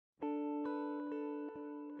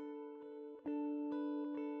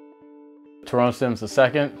Tyrone Sims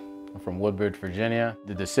II. I'm from Woodbridge, Virginia.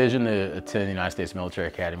 The decision to attend the United States Military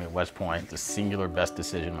Academy at West Point is the singular best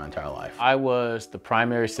decision of my entire life. I was the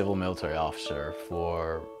primary civil military officer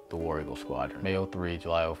for the War Eagle Squadron. May 03,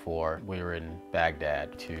 July 04, we were in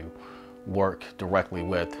Baghdad to work directly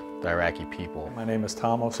with the Iraqi people. My name is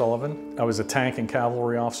Tom O'Sullivan. I was a tank and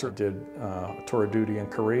cavalry officer, did tour of duty in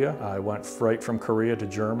Korea. I went right from Korea to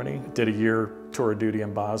Germany, did a year tour of duty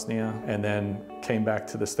in Bosnia, and then came back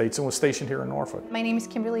to the States and was stationed here in Norfolk. My name is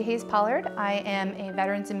Kimberly Hayes Pollard. I am a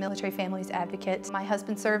Veterans and Military Families Advocate. My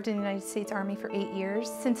husband served in the United States Army for 8 years.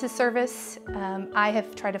 Since his service, I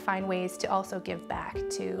have tried to find ways to also give back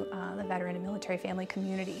to the veteran and military family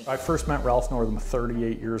community. I first met Ralph Northam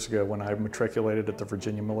 38 years ago when I matriculated at the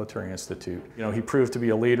Virginia Military Institute. You know, he proved to be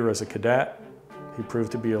a leader as a cadet. He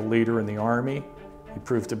proved to be a leader in the Army. He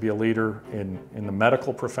proved to be a leader in the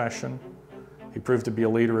medical profession. He proved to be a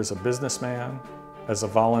leader as a businessman, as a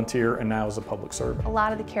volunteer, and now as a public servant. A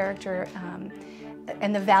lot of the character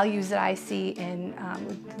and the values that I see in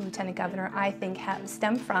the Lieutenant Governor, I think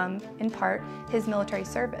stem from, in part, his military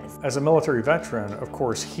service. As a military veteran, of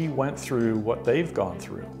course, he went through what they've gone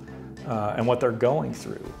through and what they're going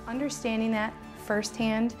through. Understanding that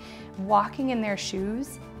firsthand, walking in their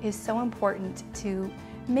shoes is so important to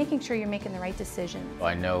making sure you're making the right decision.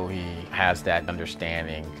 I know he has that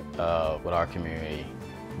understanding of what our community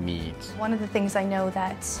needs. One of the things I know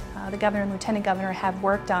that the Governor and Lieutenant Governor have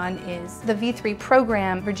worked on is the V3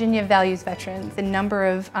 program. Virginia values veterans. The number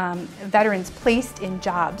of veterans placed in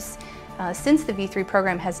jobs since the V3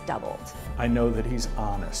 program has doubled. I know that he's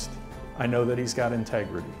honest. I know that he's got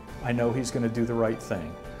integrity. I know he's going to do the right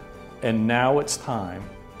thing. And now it's time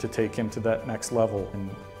to take him to that next level, and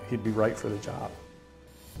he'd be right for the job.